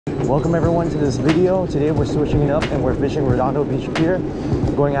Welcome everyone to this video. Today we're switching it up and we're fishing Redondo Beach Pier,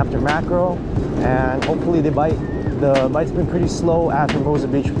 going after mackerel, and hopefully they bite. The bite's been pretty slow at Hermosa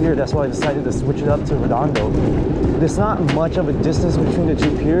Beach Pier, that's why I decided to switch it up to Redondo. There's not much of a distance between the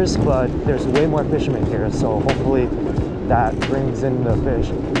two piers, but there's way more fishermen here, so hopefully that brings in the fish.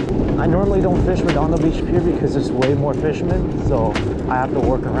 I normally don't fish Redondo Beach Pier because there's way more fishermen, so I have to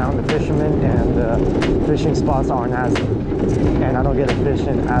work around the fishermen, and the fishing spots aren't as, and I don't get to fish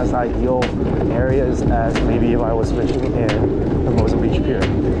in as ideal areas as maybe if I was fishing in Hermosa Beach Pier.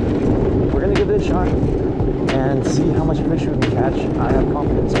 We're gonna give it a shot and see how much fish we can catch. I have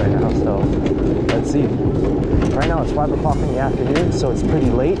confidence right now, so let's see. Right now it's 5 o'clock in the afternoon, so it's pretty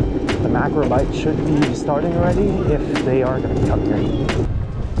late. The mackerel bite should be starting already if they are going to come here.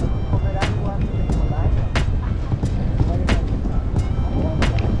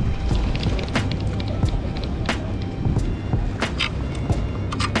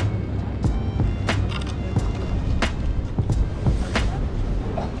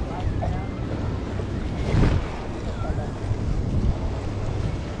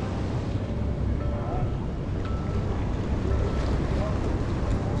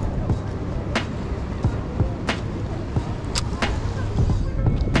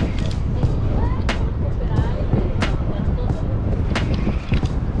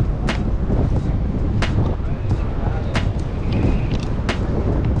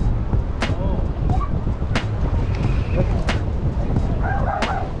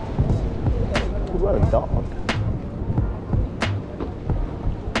 What a dog.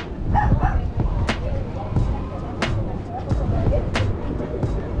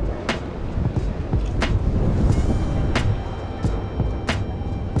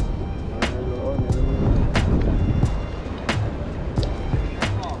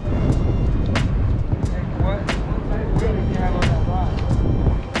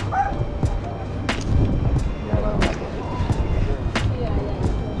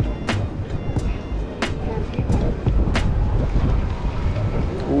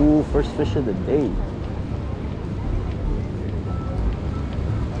 Ooh, first fish of the day.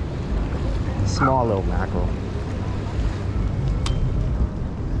 Small little mackerel.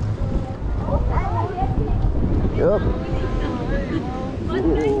 Yep.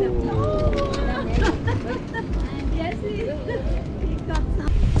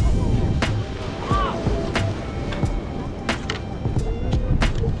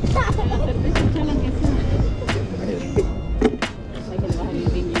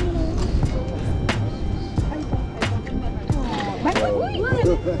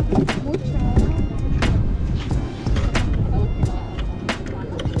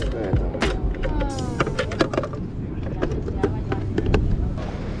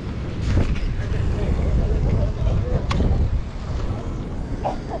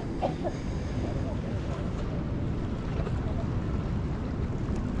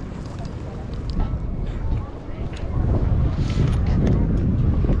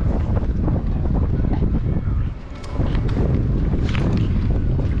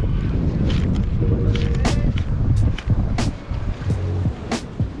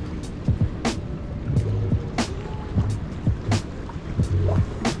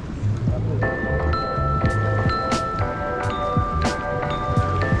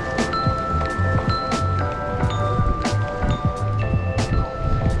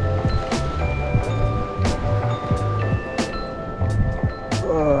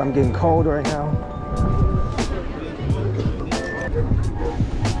 I'm getting cold right now.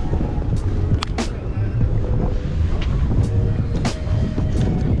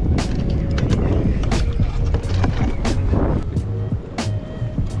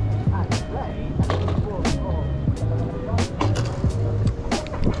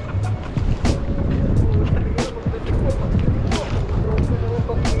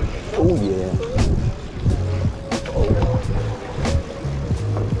 Oh yeah.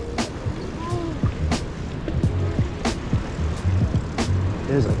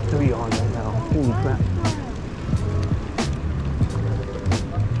 There's like 3 on right now. Holy crap.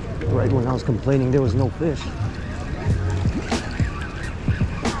 Right when I was complaining there was no fish.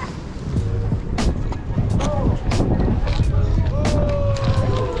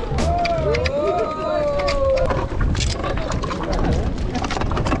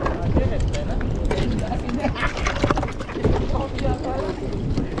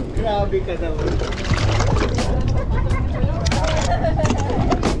 Grabe ka naman.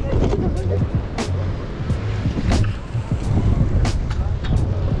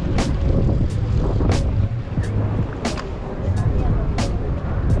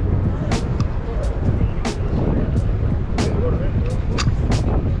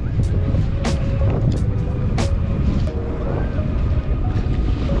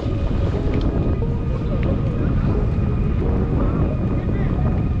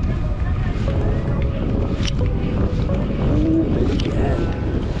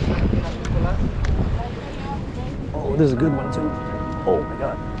 there's a good one too. Oh my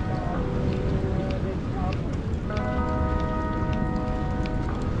god.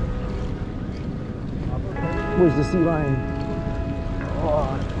 Where's the sea lion?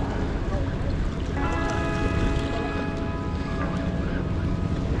 Oh.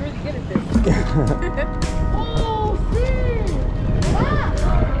 You're really good at this. Oh, shit! Ah!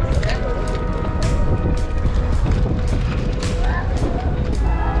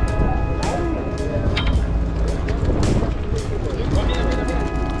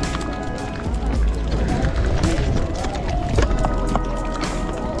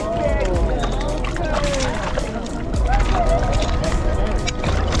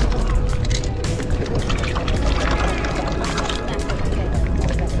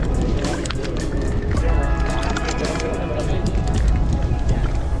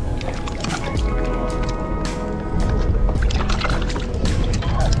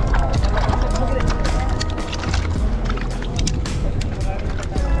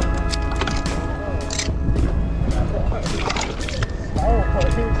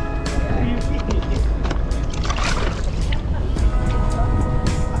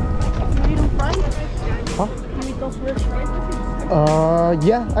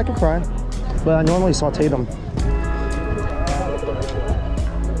 Yeah, I can fry, but I normally saute them.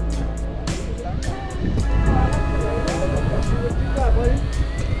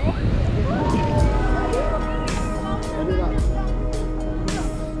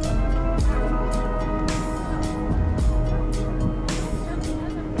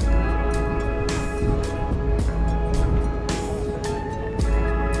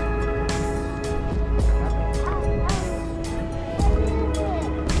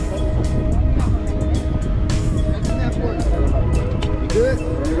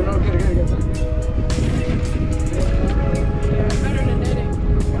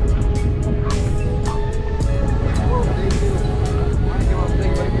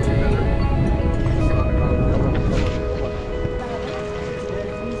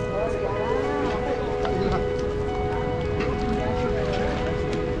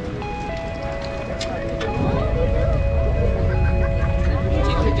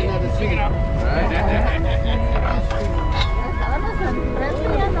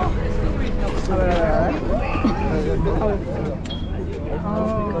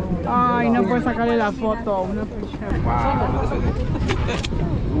 Ay, no puedo sacarle la foto. Una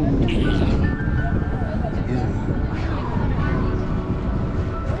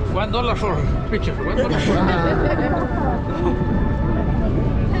 $1 for picture. $1 for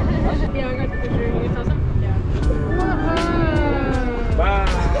Yeah, I got the picture. You saw some? Yeah. Bye.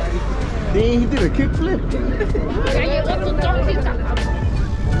 Dang, he did a kickflip.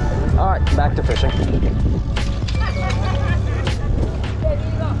 All right, back to fishing.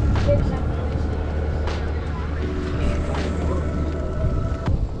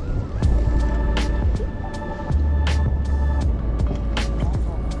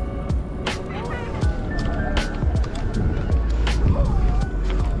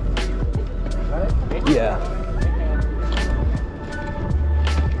 Yeah.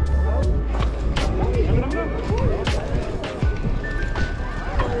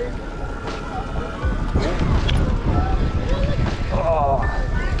 Oh.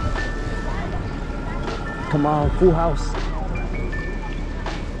 Come on, full house.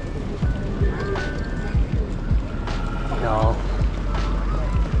 No.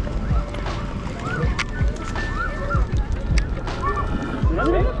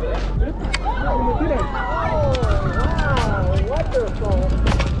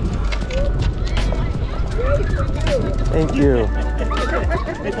 Thank you.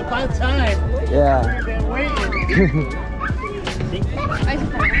 It's about time. Yeah. We've been waiting.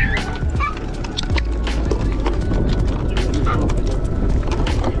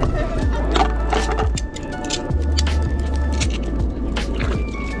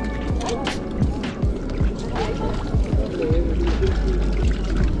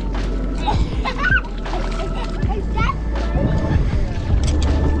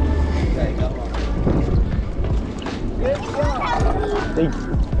 Thank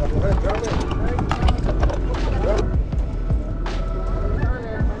you.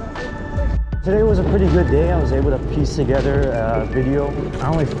 Today was a pretty good day. I was able to piece together a video. I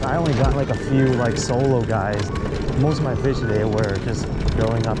only got like a few like solo guys. Most of my fish today were just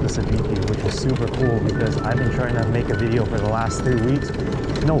going up the Sabiki, which was super cool because I've been trying to make a video for the last 3 weeks.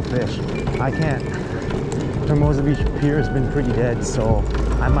 No fish. I can't. Hermosa Beach Pier has been pretty dead, so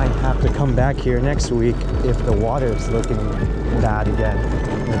I might have to come back here next week if the water is looking bad again.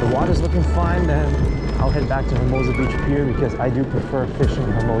 If the water's looking fine, then I'll head back to Hermosa Beach Pier because I do prefer fishing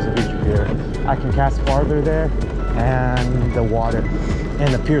Hermosa Beach Pier. I can cast farther there, and the water,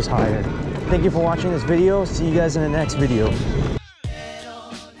 and the pier's higher. Thank you for watching this video. See you guys in the next video.